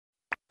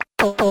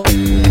Welcome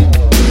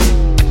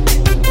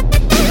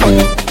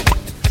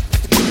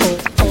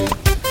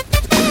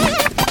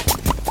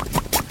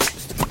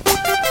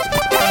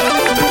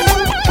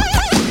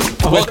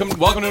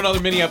to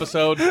another mini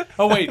episode.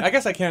 Oh, wait, I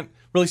guess I can't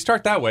really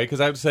start that way because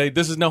I would say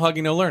this is No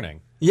Hugging, No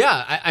Learning.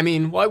 Yeah, I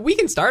mean, well, we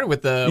can start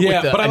with the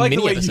but I like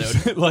mini the way episode.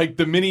 You said, like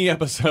the mini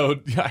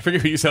episode. I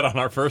forget what you said on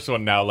our first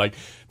one. Now, like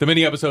the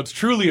mini episode's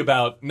truly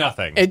about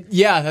nothing.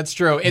 Yeah, that's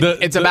true.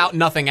 It's about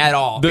nothing at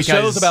all. The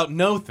show's about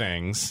no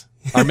things.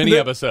 Our mini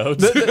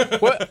episodes.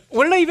 What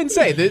did I even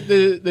say?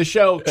 The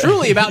show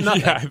truly about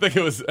nothing. Yeah,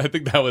 I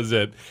think that was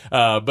it.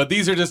 But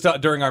these are just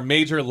during our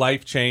major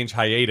life change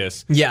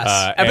hiatus.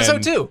 Yes,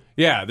 episode 2.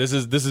 Yeah, this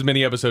is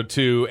mini episode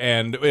 2,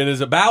 and it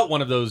is about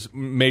one of those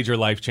major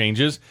life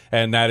changes,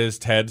 and that is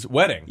Ted's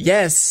wedding.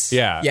 Yes.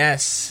 Yeah.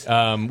 Yes.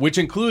 Which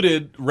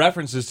included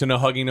references to No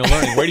Hugging, No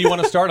Learning. Where do you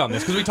want to start on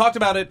this? Because we talked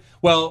about it.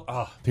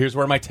 Well, here's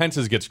where my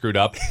tenses get screwed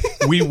up.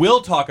 We will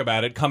talk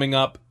about it coming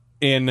up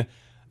in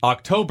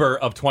October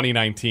of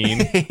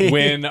 2019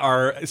 when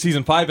our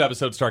season 5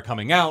 episodes start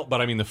coming out.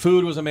 But I mean, the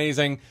food was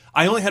amazing.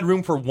 I only had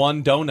room for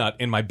one donut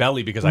in my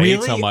belly because I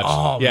ate so much.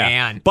 Oh, yeah.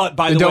 man. But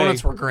by the the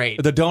donuts way, were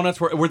great. The donuts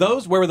were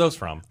those? Where were those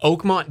from?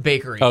 Oakmont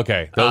Bakery.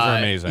 Okay, those are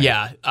amazing.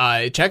 Yeah,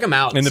 check them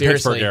out. In the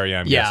seriously. Pittsburgh area,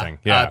 I'm guessing.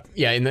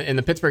 Yeah, in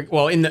the Pittsburgh.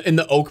 Well, in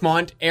the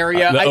Oakmont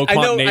area. The Oakmont I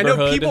know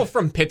neighborhood. people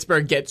from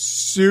Pittsburgh get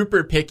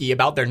super picky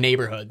about their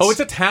neighborhoods. Oh, it's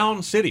a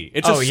town city.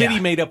 It's a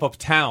city made up of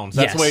towns.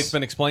 That's Yes. the way it's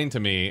been explained to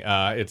me.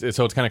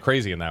 So it's kind of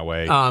crazy in that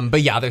way.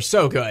 But yeah, they're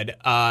so good.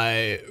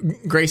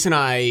 Grace and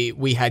I,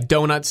 we had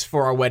donuts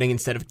for our wedding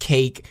instead of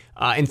cake.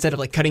 Instead of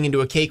like cutting into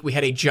a cake, we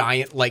had a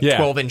giant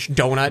 12-inch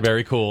donut.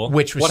 Very cool.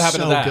 Which was what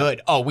happened so to that?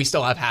 good. Oh, we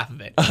still have half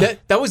of it.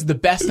 That was the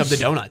best of the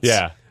donuts.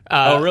 Yeah.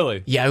 Oh,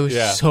 really? Yeah, it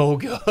was so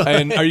good.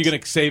 And are you going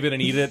to save it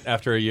and eat it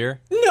after a year?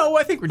 No,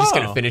 I think we're just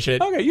going to finish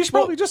it. Okay, you should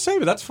probably just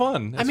save it. That's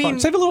fun. That's fun.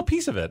 Save a little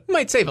piece of it.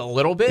 Might save a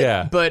little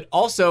bit, but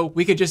also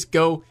we could just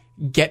go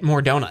get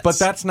more donuts. But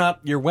that's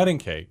not your wedding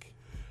cake.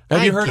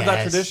 Have you heard of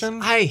that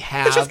tradition? I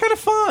have. It's just kind of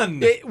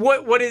fun.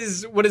 What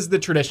is the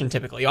tradition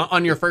typically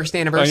on your first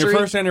anniversary? On your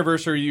first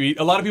anniversary, you eat.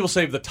 A lot of people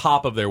save the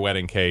top of their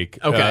wedding cake.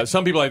 Okay.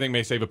 Some people I think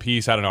may save a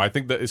piece. I don't know. I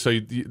think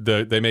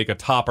that they make a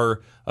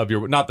topper of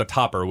your, not the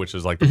topper, which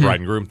is like the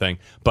bride and groom thing,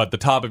 but the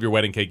top of your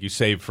wedding cake you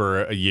save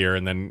for a year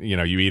and then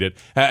you eat it.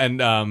 And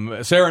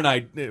Sarah and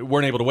I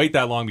weren't able to wait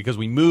that long because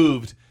we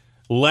moved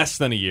less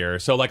than a year.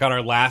 So like on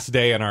our last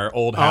day in our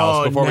old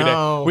house before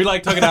we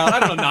took it out, I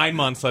don't know, 9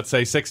 months, let's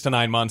say 6 to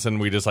 9 months, and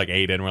we just like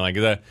ate it and we're like,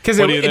 because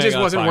it just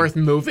wasn't worth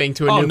moving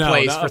to a new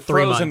place for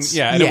 3 months.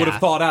 Yeah, and it would have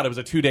thawed out. It was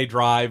a 2-day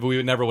drive.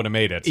 We never would have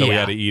made it. So we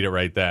had to eat it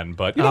right then.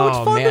 But it's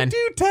fun to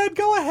do, Ted.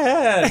 Go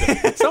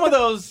ahead. Some of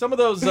those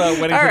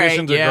wedding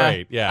traditions are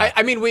great. Yeah.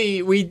 I mean,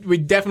 we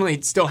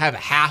definitely still have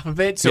half of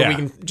it, so we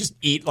can just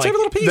eat like save a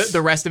little piece.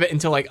 The rest of it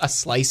into like a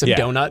slice of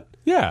donut.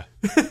 Yeah.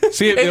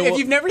 See, if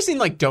you've never seen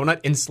like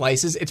donut in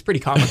slices, it's pretty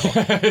comical.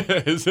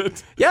 Is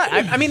it?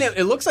 Yeah, I mean,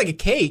 it looks like a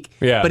cake,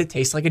 but it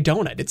tastes like a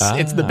donut.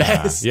 It's the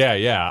best.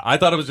 Yeah. I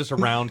thought it was just a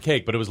round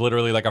cake, but it was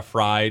literally like a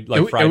fried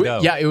dough.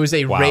 Yeah, it was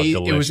a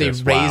raised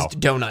delicious.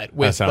 donut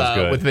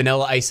with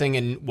vanilla icing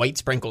and white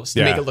sprinkles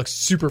to make it look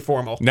super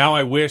formal. Now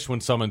I wish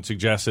when someone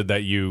suggested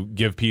that you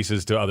give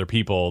pieces to other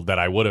people that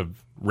I would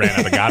have ran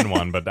out and gotten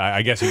one, but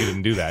I guess you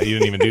didn't do that. You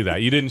didn't even do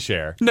that. You didn't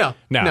share. No,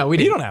 we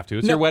didn't. You don't have to.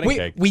 It's your wedding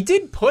cake. We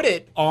did put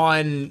it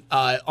on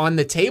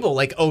the table,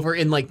 like over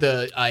in like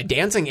the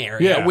dancing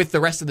area with the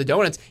rest of the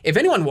donuts. If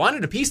anyone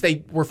wanted a piece,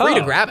 they were free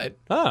to grab it.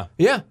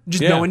 Yeah,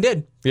 just no one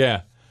did.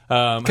 Yeah.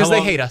 Because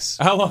they hate us.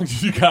 How long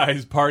did you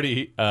guys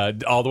party?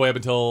 All the way up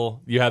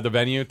until you had the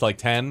venue to like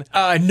 10?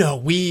 No,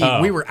 we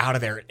were out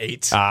of there at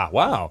 8.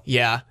 Wow.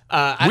 Yeah.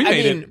 We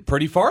made it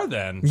pretty far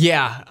then.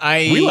 Yeah.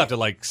 We left at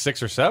like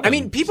 6 or 7. I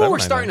mean, people were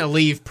starting to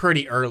leave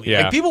pretty early.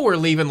 Yeah. Like people were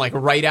leaving like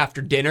right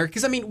after dinner.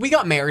 Because I mean, we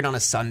got married on a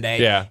Sunday.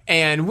 Yeah.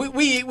 And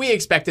we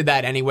expected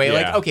that anyway. Yeah.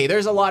 Like, okay,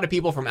 there's a lot of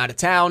people from out of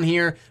town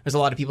here. There's a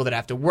lot of people that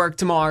have to work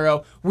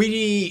tomorrow.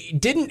 We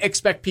didn't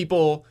expect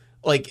people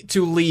like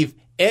to leave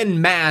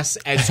en masse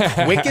as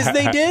quick as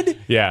they did.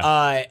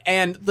 Yeah.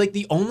 And like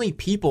the only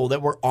people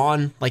that were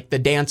on like the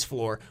dance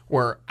floor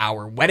were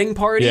our wedding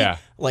party,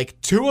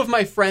 like 2 of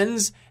my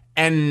friends,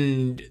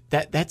 and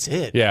that's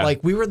it. Yeah.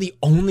 Like we were the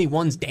only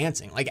ones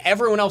dancing. Like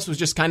everyone else was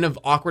just kind of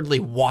awkwardly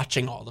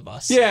watching all of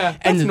us. Yeah.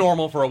 That's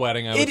normal for a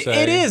wedding, I would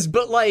say. It is,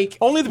 but like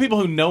only the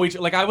people who know each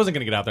other. Like I wasn't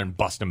going to get out there and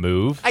bust a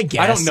move. I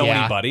guess. I don't know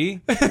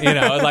anybody.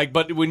 Like,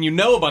 but when you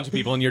know a bunch of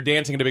people and you're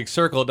dancing in a big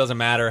circle, it doesn't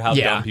matter how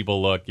dumb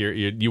people look.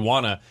 You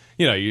want to,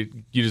 you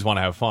just want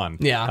to have fun.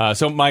 Yeah.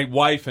 So my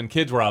wife and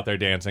kids were out there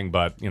dancing,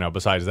 but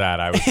besides that,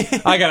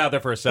 I got out there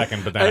for a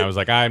second, but then I was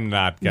like, I'm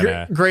not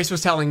gonna. Grace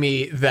was telling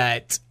me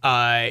that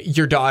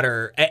your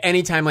daughter,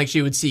 anytime like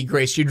she would see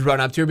Grace, she'd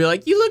run up to her and be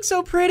like, "You look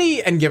so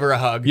pretty," and give her a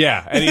hug.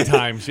 Yeah.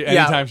 Anytime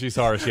she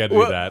saw her, she had to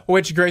do that.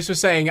 Which Grace was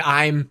saying,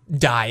 "I'm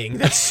dying.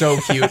 That's so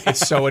cute.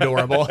 It's so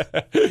adorable."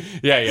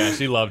 Yeah.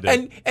 She loved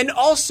it. And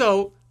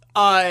also,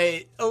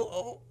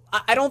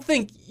 I don't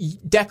think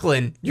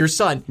Declan, your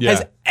son,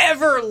 has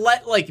ever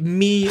let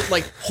me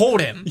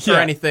hold him or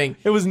anything.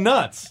 It was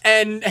nuts.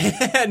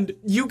 And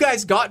you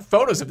guys got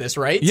photos of this,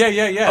 right?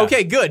 Yeah.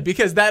 Okay, good,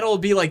 because that'll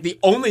be the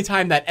only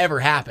time that ever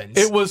happens.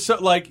 It was so,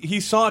 he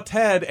saw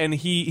Ted and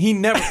he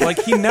never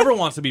he never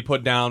wants to be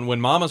put down when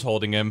Mama's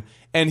holding him,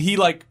 and he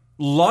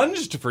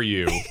lunged for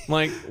you.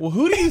 Well,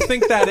 who do you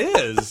think that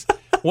is?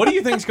 What do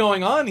you think's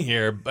going on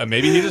here?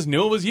 Maybe he just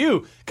knew it was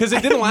you, because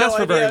it didn't last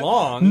for very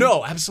long.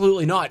 No,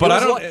 absolutely not.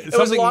 But it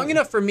was long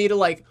enough for me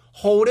to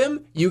hold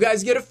him. You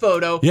guys get a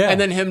photo, and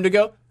then him to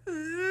go.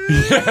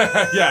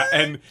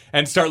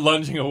 and start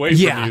lunging away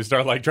from you.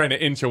 Start trying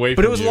to inch away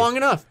from you. But it was long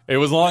enough. It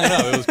was long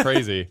enough. It was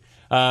crazy.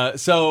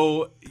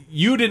 So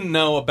you didn't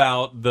know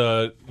about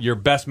your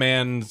best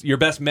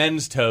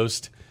men's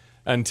toast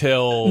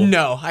until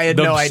no, I had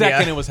no idea. The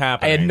second it was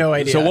happening. I had no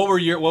idea. So what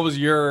was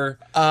your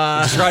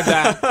describe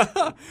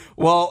that?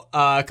 Well,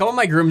 a couple of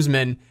my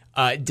groomsmen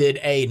did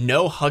a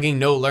no hugging,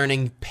 no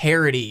learning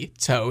parody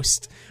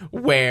toast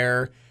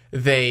where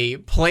they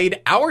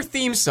played our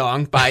theme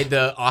song by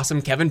the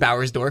awesome Kevin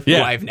Bowersdorf, who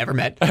I've never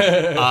met,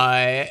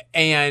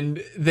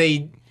 and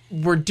they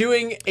were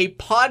doing a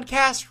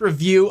podcast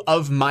review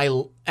of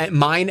mine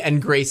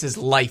and Grace's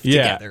life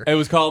together. It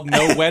was called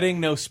No Wedding,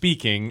 No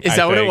Speaking. Is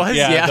that what it was?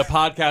 Yeah, the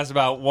podcast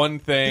about one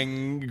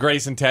thing,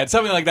 Grace and Ted,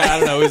 something like that. I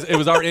don't know. It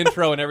was our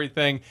intro and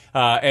everything.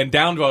 And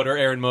downvoter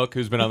Aaron Mook,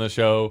 who's been on the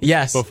show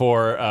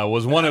before,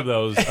 was one of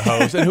those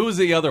hosts. And who was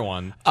the other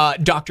one?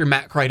 Dr.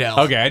 Matt Kreidel.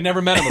 Okay, I'd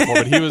never met him before,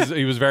 but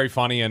he was very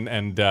funny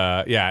and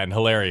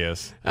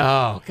hilarious.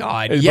 Oh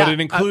God, But it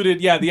included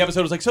the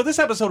episode was so this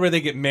episode where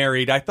they get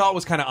married, I thought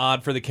was kind of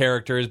odd for the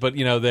characters, but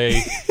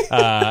they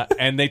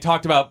and they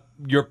talked about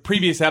your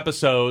previous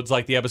episodes,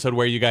 like the episode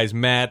where you guys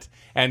met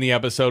and the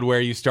episode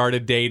where you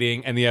started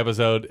dating and the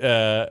episode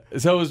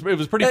so it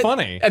was pretty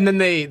funny. And then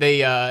they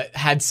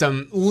had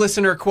some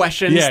listener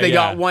questions. They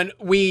got one.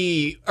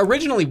 We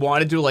originally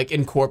wanted to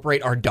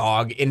incorporate our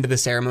dog into the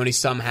ceremony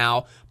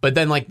somehow, but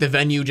then the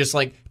venue just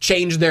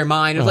changed their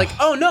mind. It was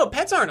oh no,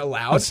 pets aren't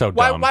allowed. That's so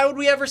dumb. Why would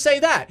we ever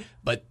say that?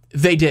 But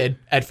they did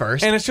at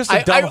first. And it's just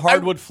a dumb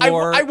hardwood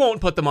floor. I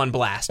won't put them on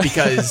blast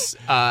because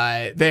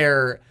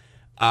they're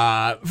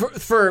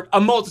for a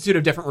multitude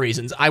of different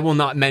reasons. I will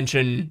not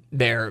mention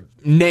their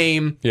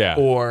name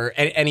or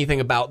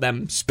anything about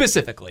them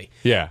specifically.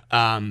 Yeah.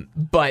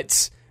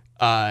 But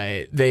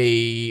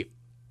they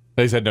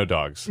said no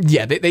dogs.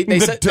 Yeah, they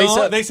said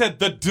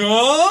the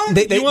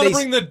dog. You want to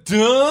bring the dog?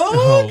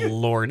 Oh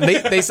Lord,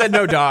 they said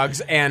no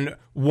dogs, and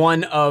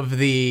one of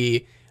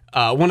the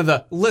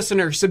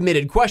listener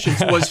submitted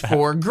questions was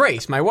for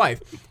Grace, my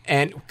wife.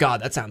 And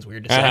God, that sounds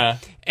weird to say.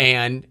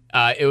 And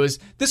it was,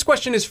 this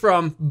question is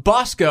from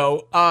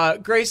Bosco.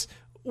 Grace,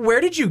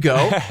 where did you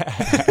go?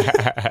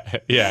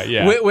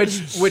 Yeah.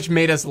 Which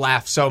made us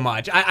laugh so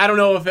much. I don't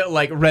know if it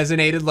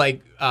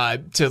resonated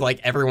to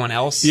everyone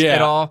else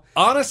at all.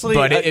 Honestly,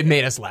 but it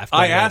made us laugh.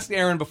 I asked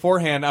Aaron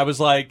beforehand. I was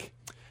I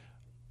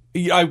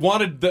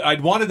wanted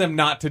them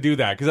not to do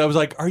that, because I was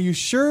are you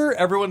sure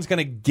everyone's going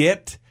to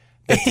get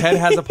that Ted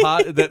has a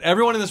that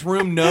everyone in this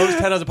room knows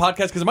Ted has a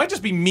podcast? Because it might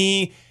just be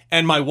me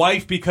and my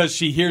wife, because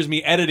she hears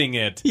me editing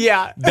it.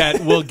 Yeah.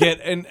 That will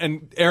get,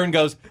 and Aaron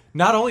goes,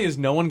 not only is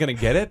no one going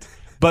to get it,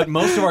 but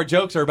most of our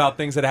jokes are about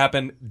things that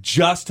happen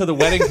just to the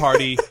wedding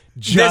party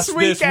just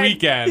this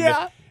weekend.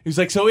 Yeah. He's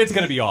so it's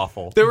going to be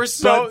awful. There were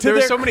so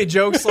many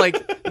jokes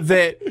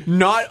that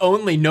not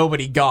only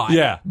nobody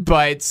got,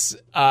 but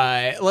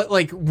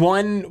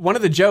one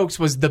of the jokes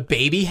was the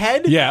baby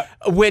head,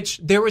 which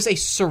there was a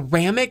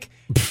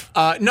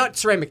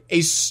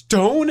a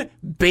stone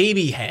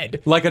baby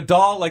head, like a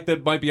doll,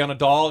 that might be on a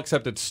doll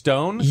except it's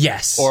stone.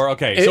 Yes. Or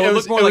okay, so it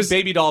looked more like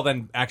baby doll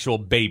than actual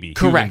baby.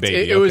 Correct.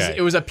 Baby.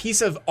 It was a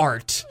piece of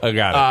art. I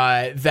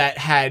got it. That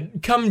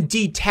had come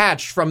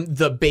detached from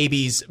the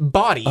baby's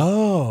body.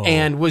 Oh.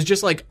 And was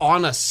just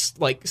on a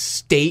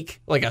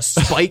stake, a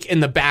spike in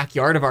the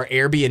backyard of our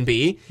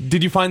Airbnb.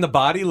 Did you find the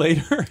body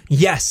later?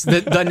 Yes,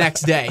 the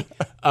next day.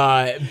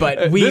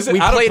 But we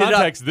out played of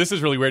context, it up. This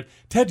is really weird.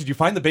 Ted, did you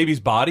find the baby's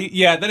body?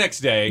 Yeah, the next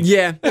day.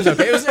 Yeah, it was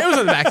okay. It was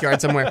in the backyard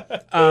somewhere.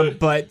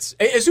 But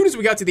as soon as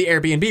we got to the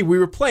Airbnb, we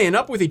were playing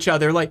up with each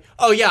other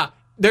oh yeah,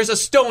 there's a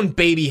stone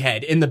baby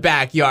head in the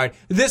backyard.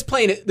 This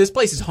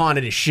place is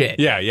haunted as shit.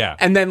 Yeah.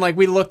 And then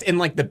we looked in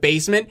the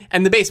basement,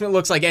 and the basement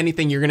looks like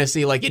anything you're gonna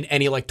see in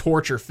any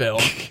torture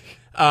film.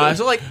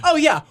 So oh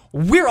yeah,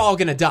 we're all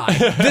gonna die.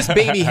 This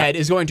baby head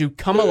is going to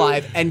come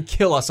alive and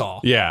kill us all.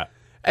 Yeah.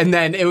 And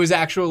then it was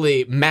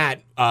actually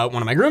Matt, one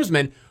of my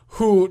groomsmen,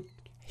 who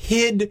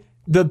hid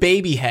the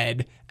baby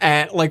head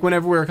at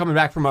whenever we were coming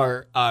back from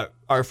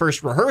our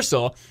first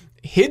rehearsal,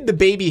 hid the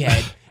baby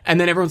head, and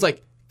then everyone's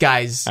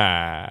guys,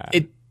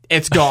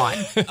 it's gone.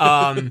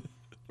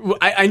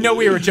 I know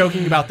we were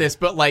joking about this,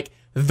 but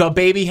the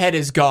baby head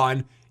is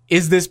gone.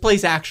 Is this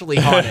place actually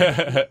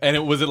haunted?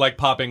 And was it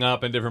popping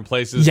up in different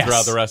places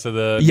throughout the rest of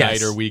the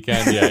night or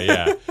weekend?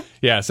 Yeah.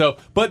 Yeah. So,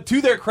 but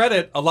to their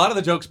credit, a lot of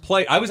the jokes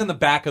play. I was in the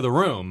back of the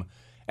room,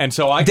 and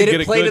so I Did could it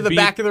get a play good to the beat.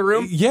 back of the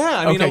room? Yeah,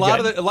 I mean, Okay,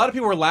 a lot of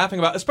people were laughing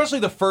about, especially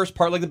the first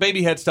part, like the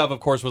baby head stuff. Of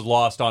course, was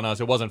lost on us.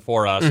 It wasn't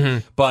for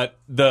us, but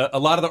a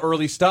lot of the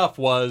early stuff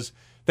was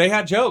they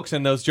had jokes,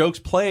 and those jokes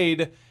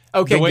played.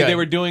 Okay, the way good. they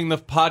were doing the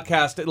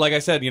podcast, like I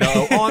said,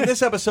 on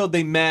this episode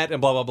they met and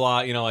blah blah blah.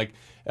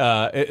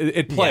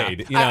 It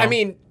played. Yeah. I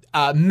mean,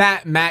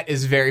 Matt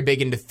is very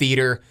big into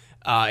theater,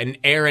 and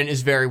Aaron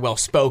is very well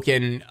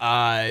spoken.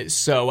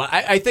 So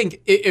I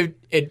think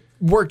it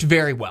worked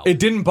very well. It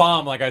didn't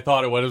bomb like I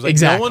thought it would. It was like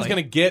Exactly. no one's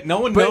gonna get.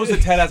 No one knows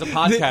that Ted has a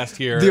podcast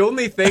here. The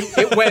only thing,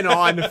 it went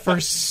on for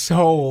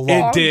so long.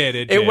 It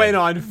did. It went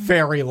on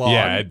very long.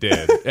 Yeah, it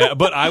did. Yeah,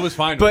 but I was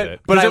fine with it.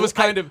 But it was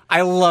kind of.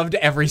 I loved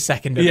every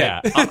second of Yeah,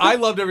 it. I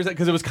loved every second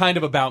because it was kind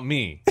of about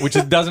me, which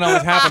doesn't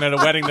always happen at a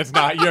wedding that's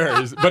not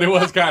yours. But it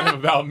was kind of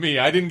about me.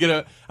 I didn't get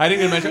a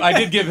mention. I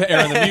did give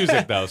Aaron the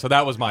music though, so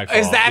that was my fault.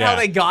 Is that how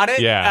they got it?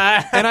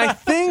 Yeah, and I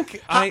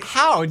think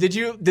how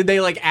did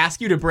they like ask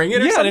you to bring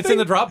it? Or yeah, something? and it's in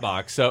the Dropbox.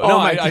 So Oh no,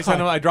 my I sent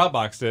God. him. I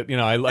Dropboxed it.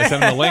 I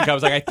sent him the link. I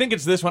was like, I think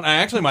it's this one. I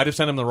actually might have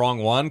sent him the wrong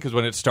one because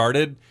when it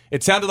started,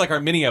 it sounded like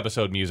our mini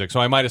episode music. So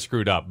I might have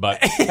screwed up. But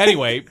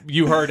anyway,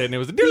 you heard it, and it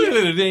was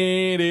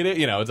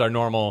it's our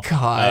normal,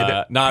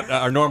 God. not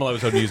our normal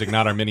episode music,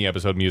 not our mini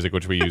episode music,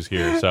 which we use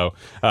here. So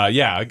a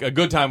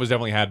good time was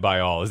definitely had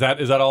by all. Is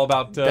that all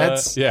about?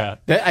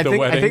 I the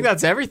wedding? think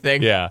that's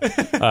everything.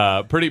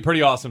 Yeah,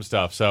 pretty awesome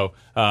stuff. So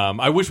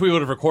I wish we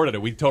would have recorded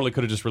it. We totally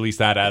could have just released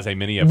that as a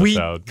mini We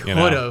episode. could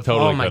have.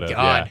 Totally Oh my could have.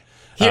 God.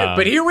 Yeah.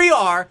 But here we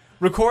are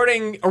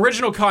recording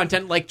original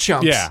content like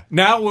chumps. Yeah.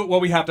 Now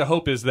what we have to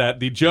hope is that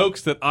the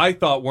jokes that I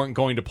thought weren't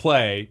going to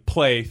play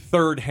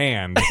third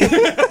hand.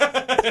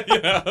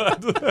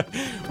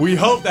 We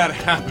hope that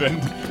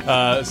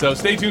happened. So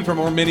stay tuned for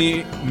more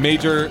mini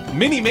major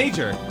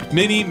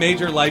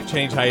life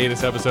change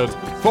hiatus episodes.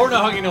 For No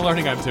Hugging No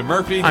Learning, I'm Tim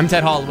Murphy. I'm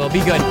Ted Hollowell. Be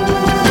good.